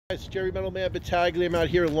It's Jerry Beetle Mania Battaglia. I'm out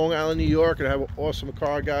here in Long Island, New York, and I have an awesome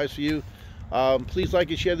car, guys, for you. Please like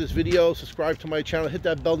and share this video, subscribe to my channel, hit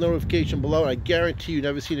that bell notification below, and I guarantee you've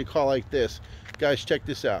never seen a car like this. Guys, check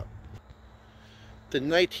this out. The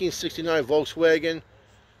 1969 Volkswagen,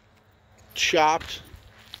 chopped.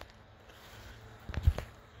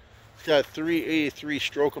 It's got a 383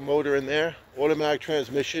 stroker motor in there, automatic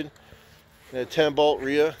transmission, and a 10-bolt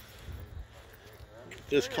rear.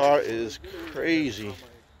 This car is crazy.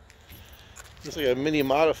 It's like a mini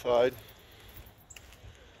modified.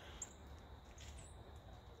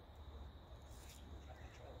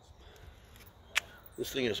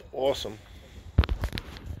 This thing is awesome.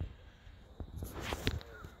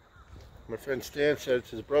 My friend Stan said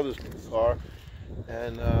it's his brother's car,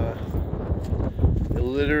 and it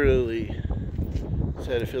literally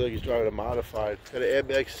said I feel like he's driving a modified. It's got an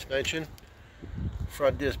airbag suspension,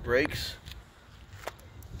 front disc brakes.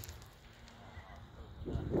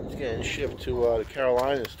 It's getting shipped to the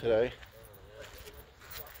Carolinas today.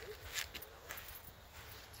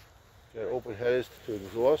 Got open headers to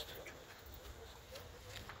exhaust.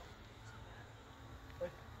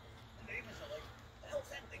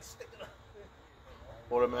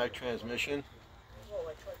 Automatic transmission.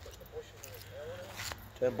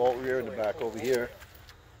 10-bolt rear in the back over here.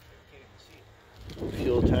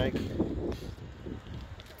 Fuel tank.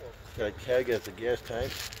 Got a keg as a gas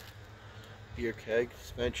tank. Beer keg,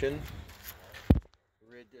 suspension,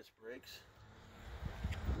 rear disc brakes.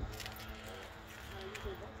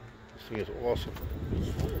 This thing is awesome.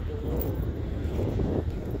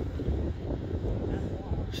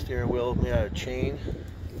 Steering wheel made out of chain.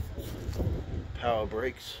 Power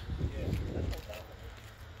brakes.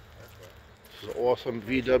 This is an awesome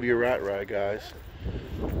VW rat ride, guys.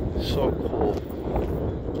 So cool.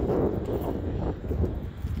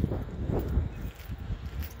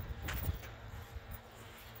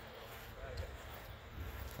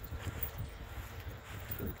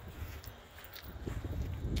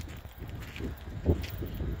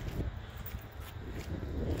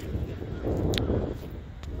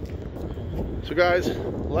 So guys,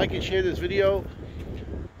 like and share this video,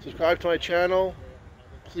 subscribe to my channel,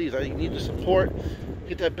 please. I need the support.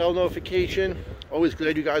 Hit that bell notification. Always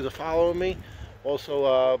glad you guys are following me.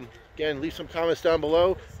 Also, again, leave some comments down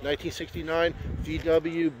below. 1969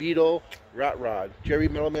 VW Beetle Rat Rod. Jerry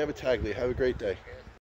Beetle Mania Battaglia. Have a great day.